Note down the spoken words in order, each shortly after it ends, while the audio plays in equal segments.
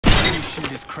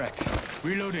Void is cracked.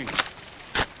 Reloading.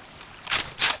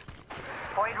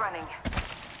 Void running.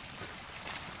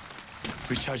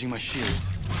 Recharging my shields.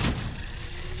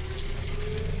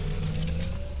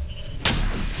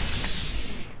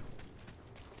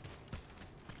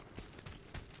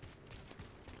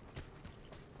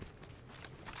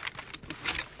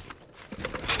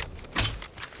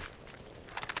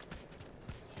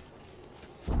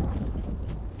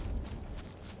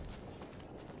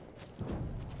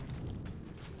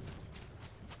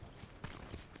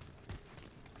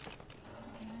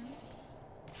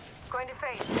 Going to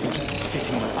face.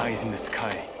 Getting my eyes in the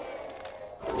sky.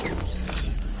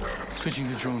 Switching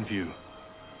to drone view.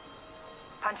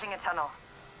 Punching a tunnel.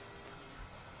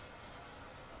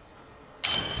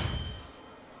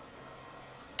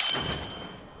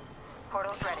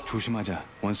 Portal's ready. 조심하자.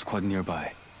 One squad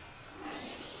nearby.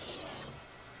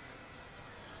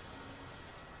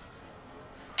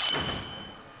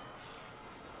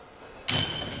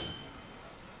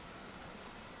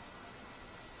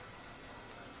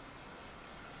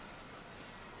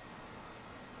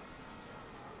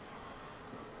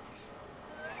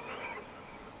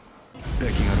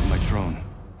 Backing out of my drone.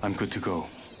 I'm good to go.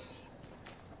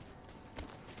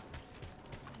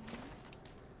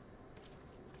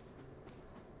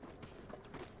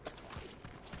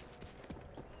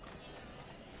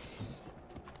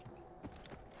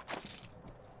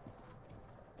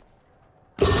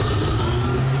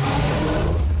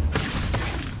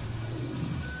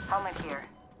 Helmet here.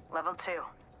 Level 2.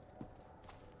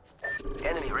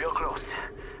 Enemy real close.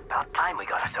 About time we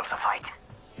got ourselves a fight.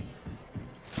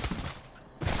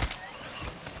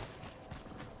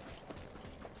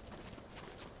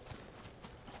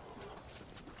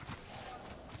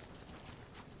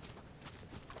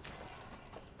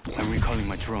 I'm recalling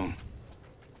my drone.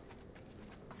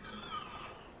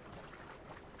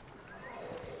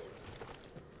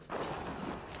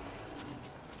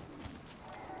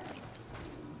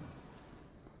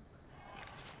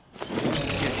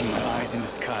 Getting my eyes in the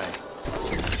sky.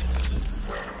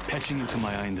 Patching into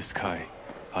my eye in the sky.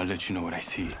 I'll let you know what I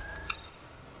see.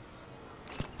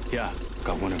 Yeah,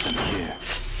 got one of them here.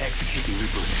 Executing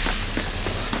reboots.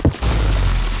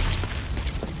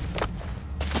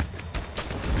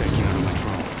 Backing out of my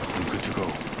drone. I'm good to go.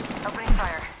 Opening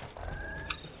fire.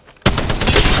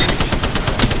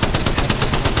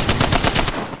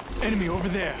 Enemy over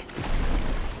there.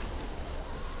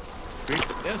 Wait,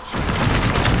 airstrike.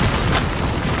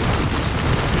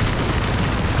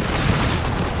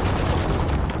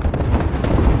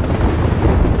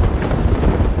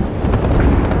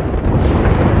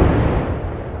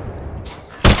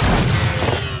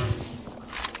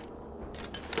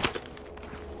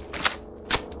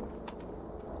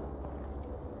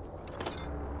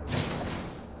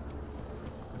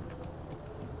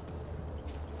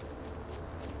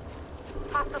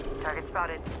 Hostile. Target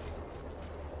spotted.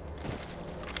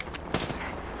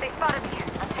 They spotted me.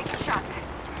 I'm taking shots.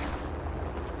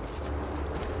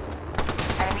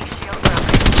 Enemy shield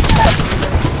broken.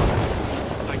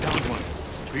 I downed one.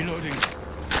 Reloading.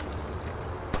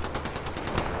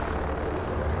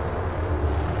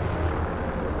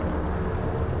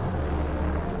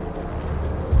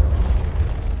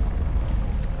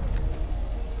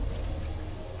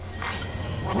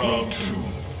 Round 2.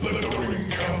 Let the ring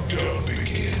countdown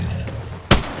begin.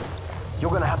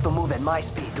 You're gonna have to move at my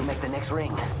speed to make the next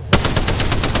ring.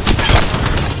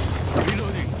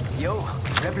 Reloading. Yo,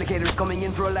 replicators coming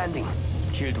in for a landing.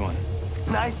 Killed one.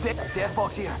 Nice death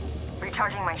box here.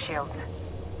 Recharging my shields.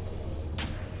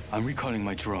 I'm recalling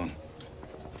my drone.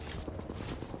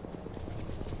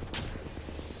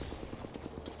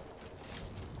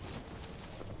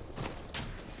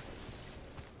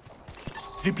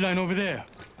 Zipline over there.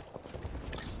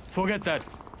 Forget that.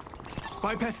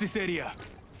 Bypass this area.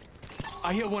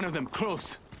 I hear one of them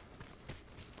close.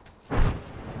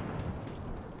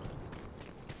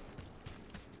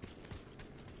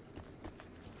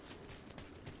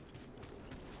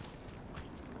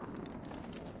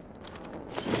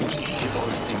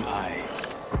 Divorcing eye.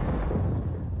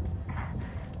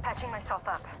 Patching myself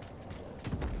up.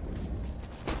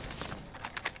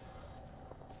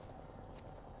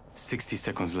 "60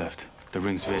 seconds left. The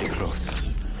ring's very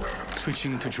close.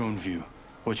 Switching into drone view.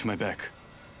 Watch my back.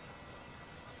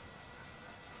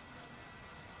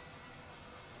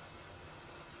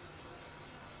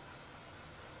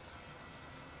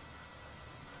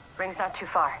 Ring's not too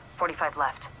far. 45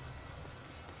 left.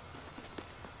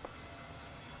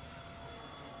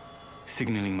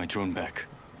 Signaling my drone back.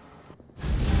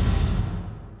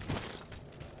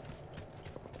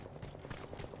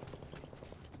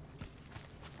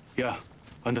 Yeah,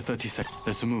 Under 30 seconds.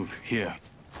 Let's move. Here.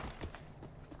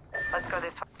 Let's go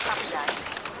this way. Copy that.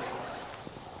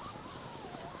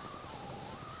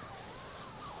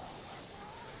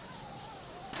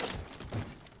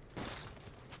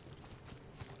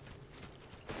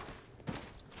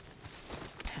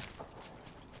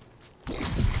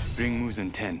 Ring moves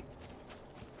in 10.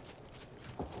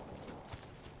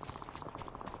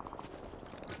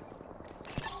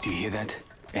 Do you hear that?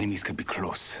 Enemies could be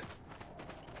close.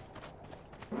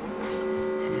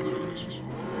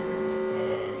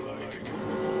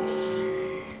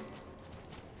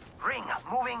 Ring,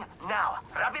 moving now.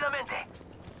 Rápidamente.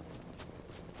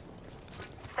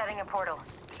 Setting a portal.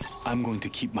 I'm going to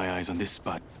keep my eyes on this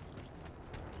spot.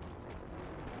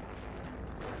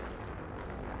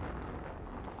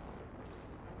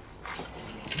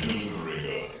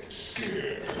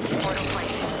 Portal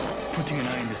placed. Putting an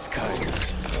eye in the sky.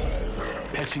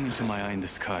 Patching into my eye in the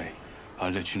sky.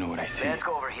 I'll let you know what I see. Let's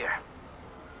go over here.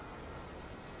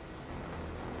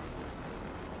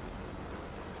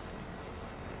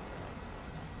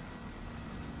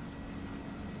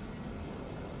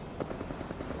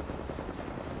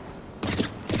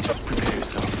 Prepare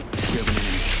yourself. We have an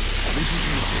enemy.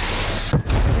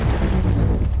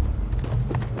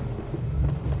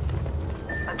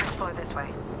 Let's explore this way.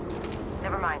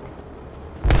 Never mind.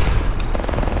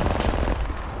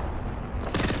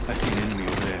 I see an enemy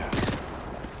over there.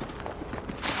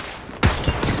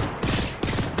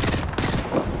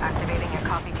 Activating your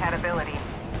copycat ability.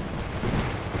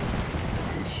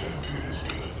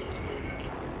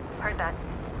 Heard that.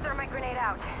 Thermite grenade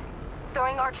out.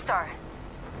 Throwing Arcstar.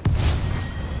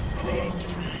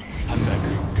 I'm back.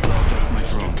 Logged off my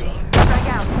drone. Strike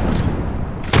out.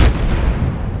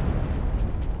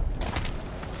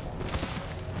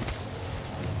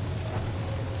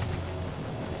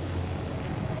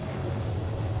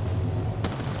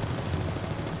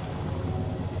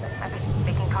 I'm just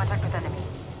making contact with enemy.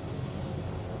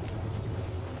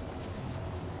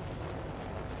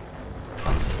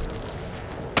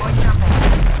 Point jumping.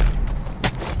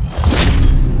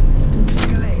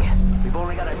 We've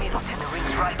only got our needles in the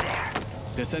rings right there.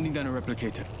 They're sending down a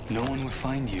replicator. No one will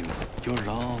find you. You're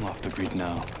long off the grid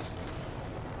now.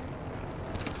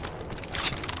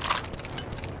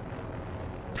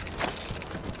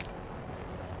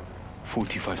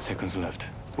 "45 seconds left.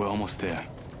 We're almost there."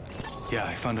 Yeah,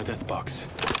 I found a death box.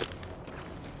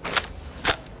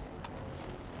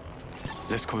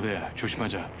 Let's go there.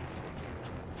 조심하자.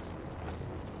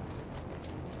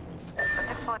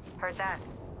 Let's explore. Heard that.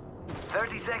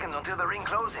 30 seconds until the ring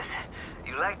closes.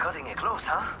 You like cutting it close,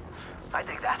 huh? I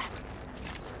dig that.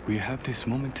 We have this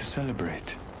moment to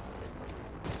celebrate.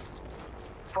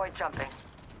 Void jumping.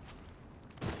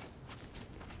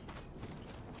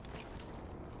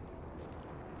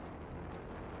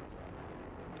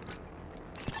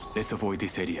 Let's avoid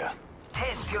this area.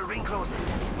 10 till ring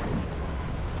closes.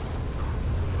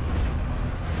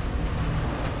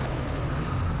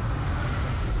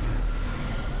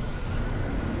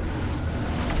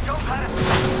 Don't panic.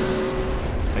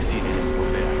 I see an enemy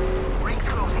over there. Ring's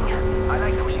closing. I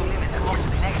like pushing limits as much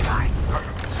as the next guy.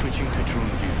 Switching to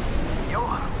drone view. Yo,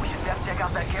 we should better check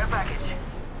out that care package.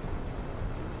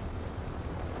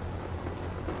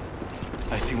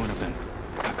 I see one of them.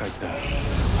 가까이 있다.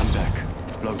 I'm back.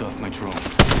 Logged off my drone.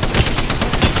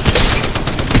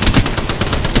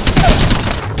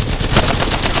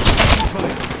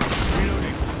 Fire.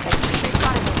 Reloading. They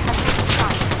spotted me. I'm taking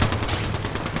shots.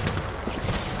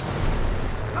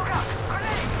 Look out!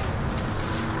 Grenade!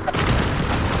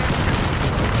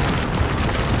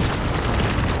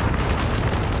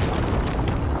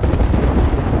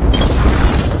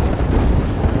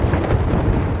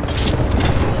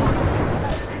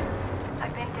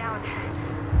 I've been down.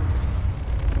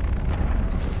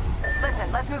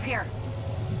 Listen, let's move here.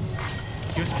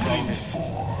 Just doing this. 4,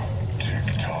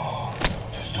 tick-tock.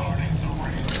 Starting the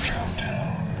ring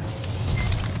countdown.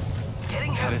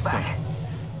 Getting hurt back. 잘했어.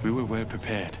 We were well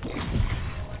prepared.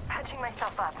 Patching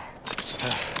myself up.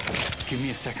 Give me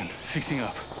a second. Fixing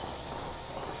up.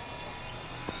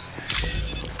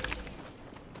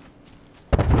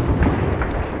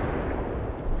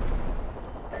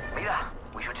 Mira,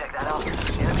 we should check that out.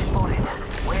 Enemy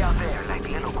spotted. Way out there, like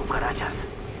the little cucarachas.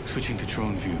 Switching to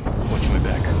drone view. Watch my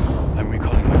back. I'm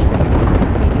recalling my drone.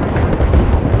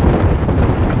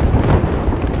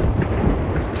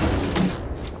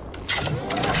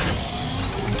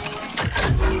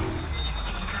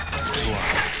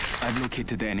 Wow. I've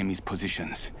located the enemy's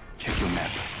positions. Check your map.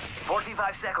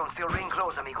 45 seconds till ring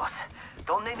close, amigos.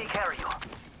 Don't let me carry you.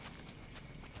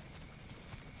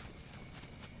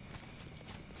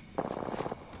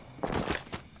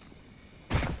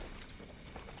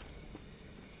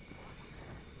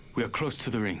 We are close to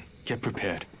the ring. Get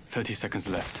prepared. 30 seconds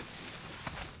left.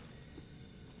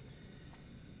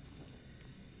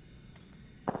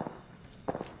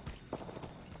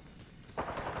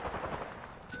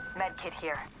 Medkit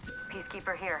here.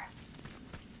 Peacekeeper here.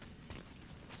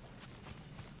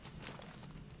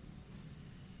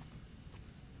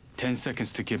 Ten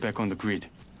seconds to get back on the grid.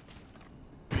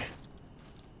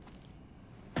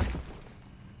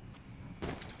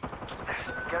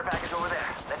 Care package over there.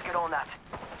 Let's get on that.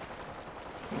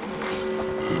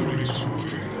 The ring's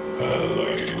moving. I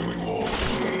like it when we walk.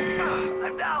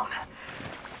 I'm down.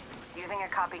 Using a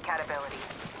copycat ability.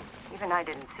 Even I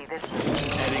didn't see this.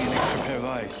 Adding an extra pair of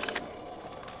eyes.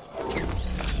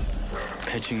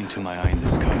 Patching into my eye in the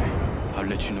sky. I'll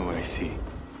let you know what I see.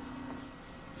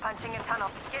 Punching a tunnel.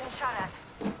 Getting shot at.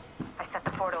 I set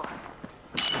the portal.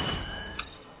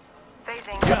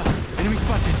 Phasing. Yeah, enemy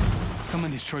spotted.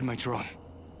 Someone destroyed my drone.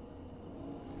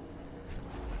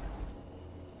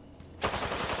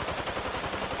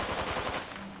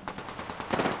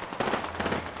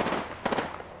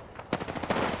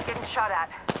 Getting shot at.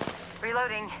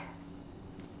 Reloading.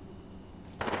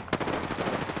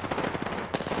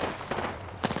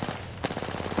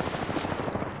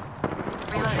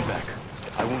 Watch your Reloading. back.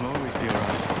 I won't always be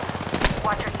around.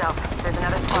 Watch yourself. There's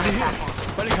another squad Over here. attacking.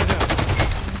 Balik ka dyan.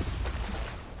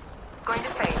 Going to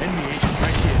phase. Enemy agent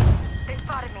right here. They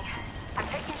spotted me. I'm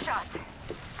taking shots.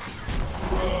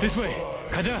 This way.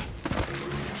 Kaja.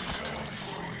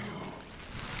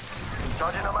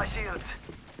 Charging on my shields.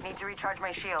 Need to recharge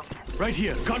my shields. Right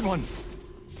here. Got one.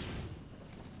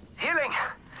 Healing.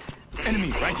 This Enemy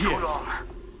is taking right here. Too long.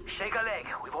 Shake a leg.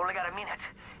 We've only got a minute,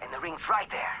 and the ring's right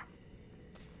there.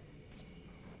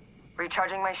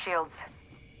 Recharging my shields.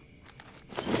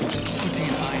 Putting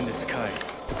an eye in the sky.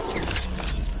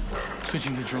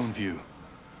 Switching to drone view.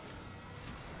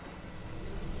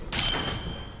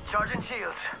 Charging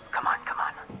shields. Come on, come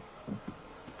on.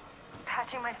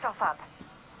 Patching myself up.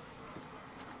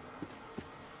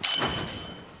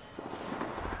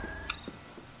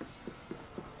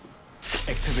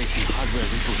 Activating hardware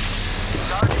reboot.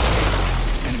 Charging.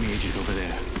 Enemy agent over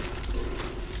there.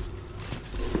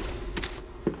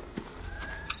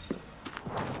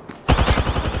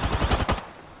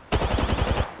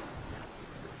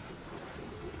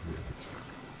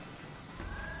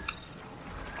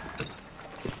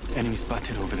 Enemy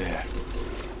spotted over there.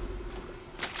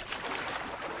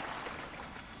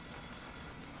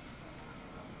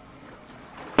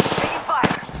 Taking fire.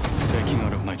 Backing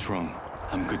out of my drone.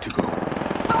 I'm good to go.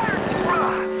 Fire!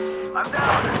 I'm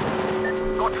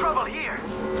down. Got trouble here.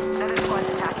 Another squad's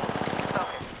attacking.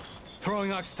 Focus.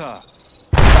 Throwing Oxstar.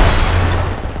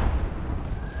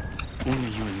 Only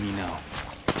you and me now.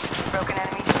 Broken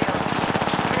enemy shield.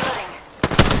 Reloading.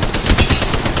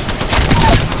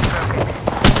 Broken.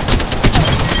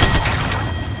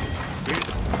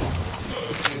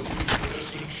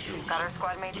 Got our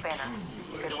squad mate's banner.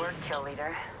 Good work, kill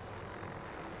leader.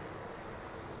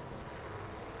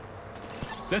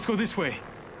 Let's go this way.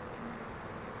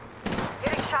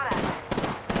 Getting shot at.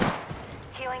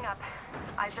 Healing up.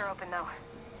 Eyes are open though.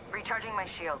 Recharging my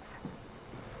shields.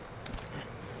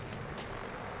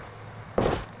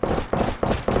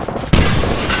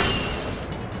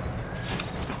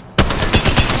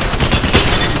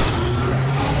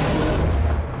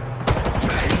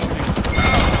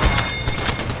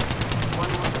 One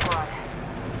more squad.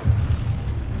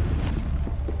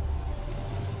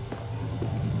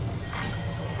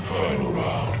 Final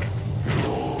round.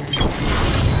 It'll all be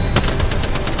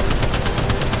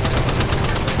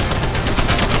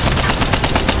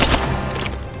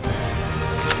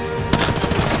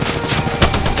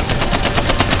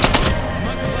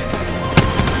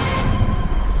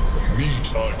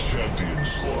meet our champion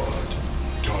squad.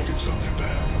 Targets on their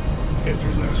back.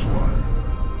 Every last one.